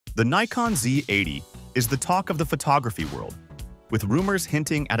The Nikon Z80 is the talk of the photography world, with rumors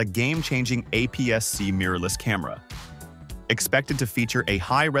hinting at a game-changing APS-C mirrorless camera. Expected to feature a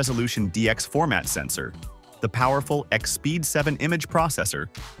high-resolution DX format sensor, the powerful Speed 7 image processor,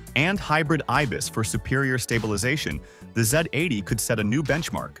 and hybrid IBIS for superior stabilization, the Z80 could set a new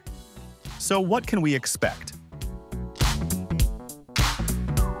benchmark. So what can we expect?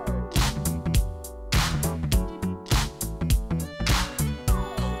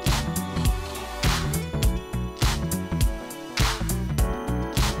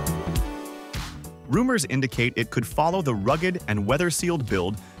 Rumors indicate it could follow the rugged and weather-sealed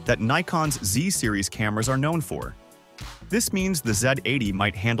build that Nikon's Z-series cameras are known for. This means the Z80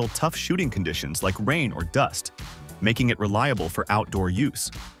 might handle tough shooting conditions like rain or dust, making it reliable for outdoor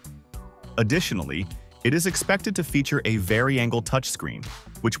use. Additionally, it is expected to feature a vari-angle touchscreen,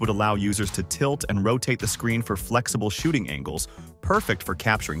 which would allow users to tilt and rotate the screen for flexible shooting angles, perfect for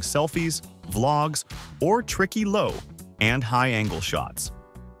capturing selfies, vlogs, or tricky low and high-angle shots.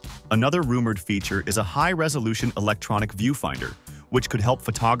 Another rumored feature is a high-resolution electronic viewfinder, which could help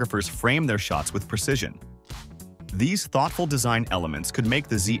photographers frame their shots with precision. These thoughtful design elements could make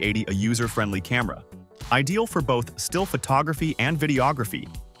the Z80 a user-friendly camera, ideal for both still photography and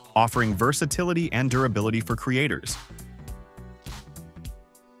videography, offering versatility and durability for creators.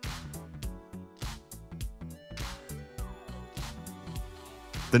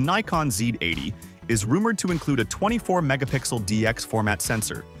 The Nikon Z80 is rumored to include a 24-megapixel DX format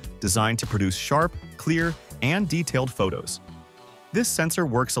sensor, designed to produce sharp, clear, and detailed photos. This sensor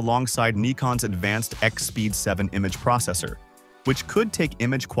works alongside Nikon's advanced Speed 7 image processor, which could take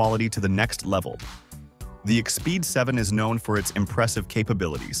image quality to the next level. The Speed 7 is known for its impressive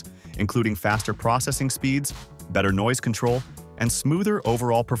capabilities, including faster processing speeds, better noise control, and smoother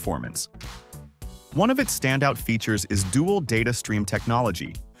overall performance. One of its standout features is dual data stream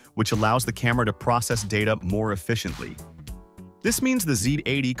technology, which allows the camera to process data more efficiently. This means the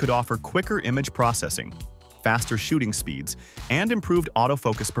Z80 could offer quicker image processing, faster shooting speeds, and improved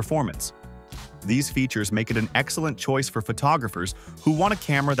autofocus performance. These features make it an excellent choice for photographers who want a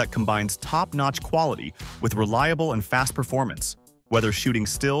camera that combines top-notch quality with reliable and fast performance, whether shooting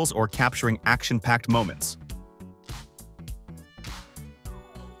stills or capturing action-packed moments.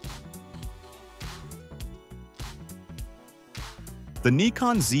 The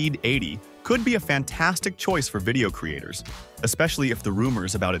Nikon Z80 could be a fantastic choice for video creators, especially if the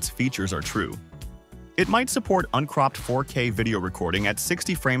rumors about its features are true. It might support uncropped 4K video recording at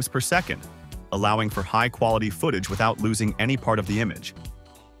 60 frames per second, allowing for high-quality footage without losing any part of the image.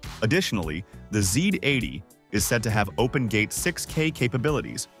 Additionally, the Z80 is said to have open-gate 6K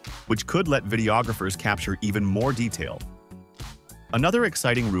capabilities, which could let videographers capture even more detail. Another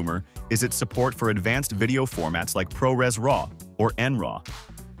exciting rumor is its support for advanced video formats like ProRes RAW or NRAW,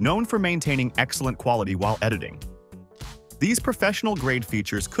 known for maintaining excellent quality while editing. These professional-grade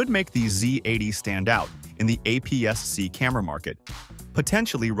features could make the Z80 stand out in the APS-C camera market,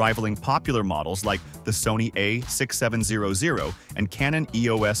 potentially rivaling popular models like the Sony A6700 and Canon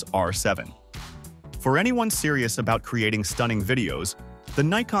EOS R7. For anyone serious about creating stunning videos, the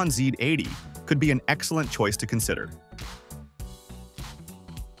Nikon Z80 could be an excellent choice to consider.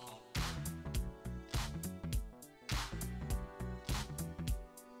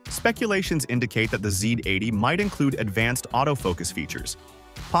 Speculations indicate that the Z80 might include advanced autofocus features,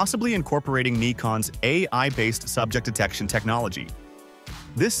 possibly incorporating Nikon's AI-based subject detection technology.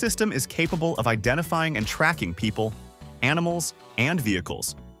 This system is capable of identifying and tracking people, animals, and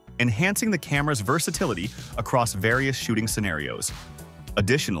vehicles, enhancing the camera's versatility across various shooting scenarios.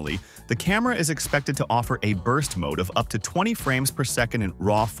 Additionally, the camera is expected to offer a burst mode of up to 20 frames per second in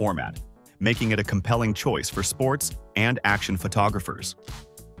RAW format, making it a compelling choice for sports and action photographers.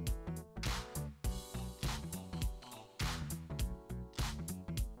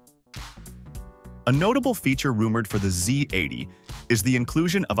 A notable feature rumored for the Z80 is the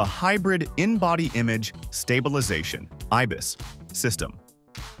inclusion of a hybrid in-body image stabilization (IBIS) system.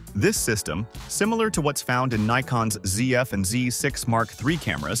 This system, similar to what's found in Nikon's ZF and Z6 Mark III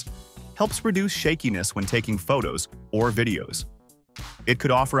cameras, helps reduce shakiness when taking photos or videos. It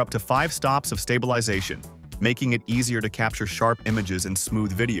could offer up to 5 stops of stabilization, making it easier to capture sharp images and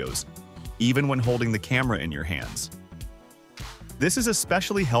smooth videos, even when holding the camera in your hands. This is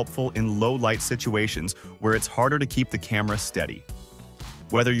especially helpful in low-light situations where it's harder to keep the camera steady.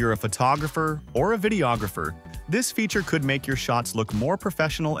 Whether you're a photographer or a videographer, this feature could make your shots look more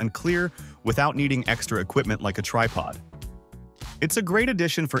professional and clear without needing extra equipment like a tripod. It's a great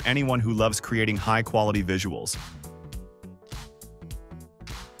addition for anyone who loves creating high-quality visuals.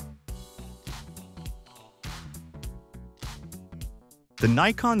 The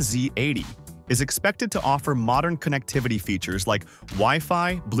Nikon Z80 is expected to offer modern connectivity features like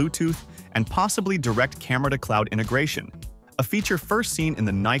Wi-Fi, Bluetooth, and possibly direct camera-to-cloud integration, a feature first seen in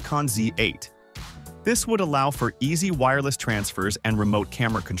the Nikon Z8. This would allow for easy wireless transfers and remote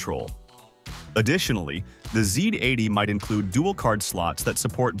camera control. Additionally, the Z80 might include dual card slots that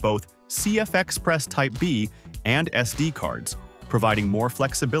support both CF Express Type B and SD cards, providing more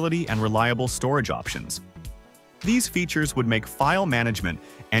flexibility and reliable storage options. These features would make file management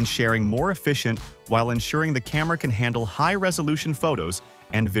and sharing more efficient while ensuring the camera can handle high-resolution photos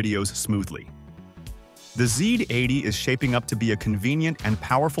and videos smoothly. The Z80 is shaping up to be a convenient and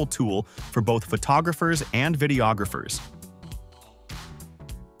powerful tool for both photographers and videographers.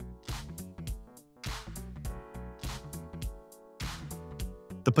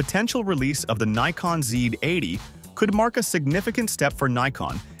 The potential release of the Nikon Z80 could mark a significant step for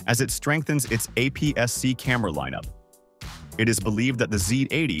Nikon as it strengthens its APS-C camera lineup. It is believed that the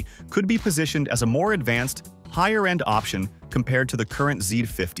Z80 could be positioned as a more advanced, higher-end option compared to the current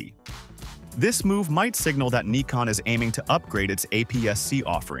Z50. This move might signal that Nikon is aiming to upgrade its APS-C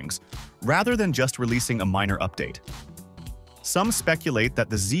offerings, rather than just releasing a minor update. Some speculate that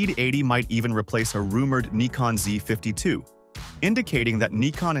the Z80 might even replace a rumored Nikon Z52, indicating that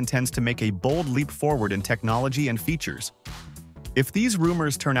Nikon intends to make a bold leap forward in technology and features. If these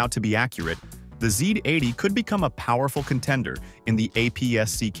rumors turn out to be accurate, the Z80 could become a powerful contender in the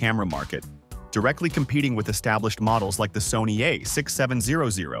APS-C camera market, directly competing with established models like the Sony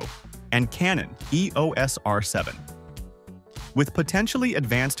A6700 and Canon EOS R7. With potentially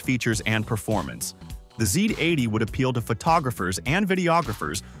advanced features and performance, the Z80 would appeal to photographers and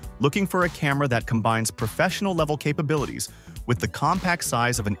videographers looking for a camera that combines professional-level capabilities with the compact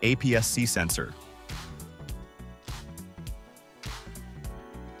size of an APS-C sensor.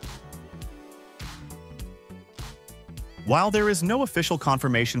 While there is no official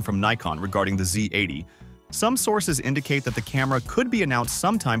confirmation from Nikon regarding the Z80, some sources indicate that the camera could be announced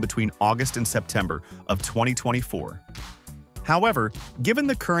sometime between August and September of 2024. However, given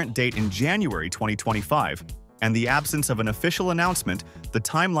the current date in January 2025 and the absence of an official announcement, the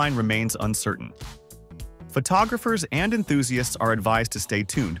timeline remains uncertain. Photographers and enthusiasts are advised to stay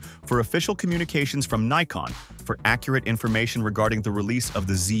tuned for official communications from Nikon for accurate information regarding the release of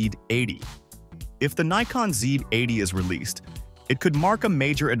the Z80. If the Nikon Z80 is released, it could mark a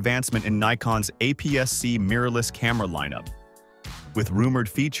major advancement in Nikon's APS-C mirrorless camera lineup. With rumored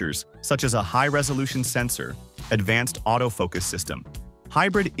features such as a high-resolution sensor, advanced autofocus system,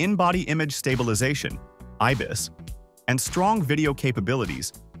 hybrid in-body image stabilization, IBIS, and strong video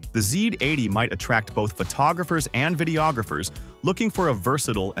capabilities, the Z80 might attract both photographers and videographers looking for a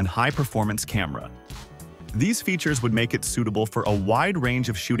versatile and high-performance camera. These features would make it suitable for a wide range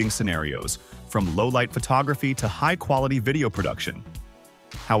of shooting scenarios, from low-light photography to high-quality video production.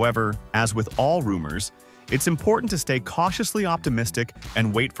 However, as with all rumors, it's important to stay cautiously optimistic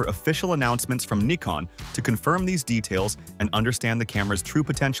and wait for official announcements from Nikon to confirm these details and understand the camera's true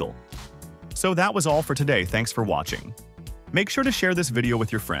potential. So that was all for today. Thanks for watching. Make sure to share this video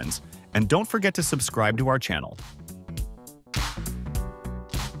with your friends, and don't forget to subscribe to our channel.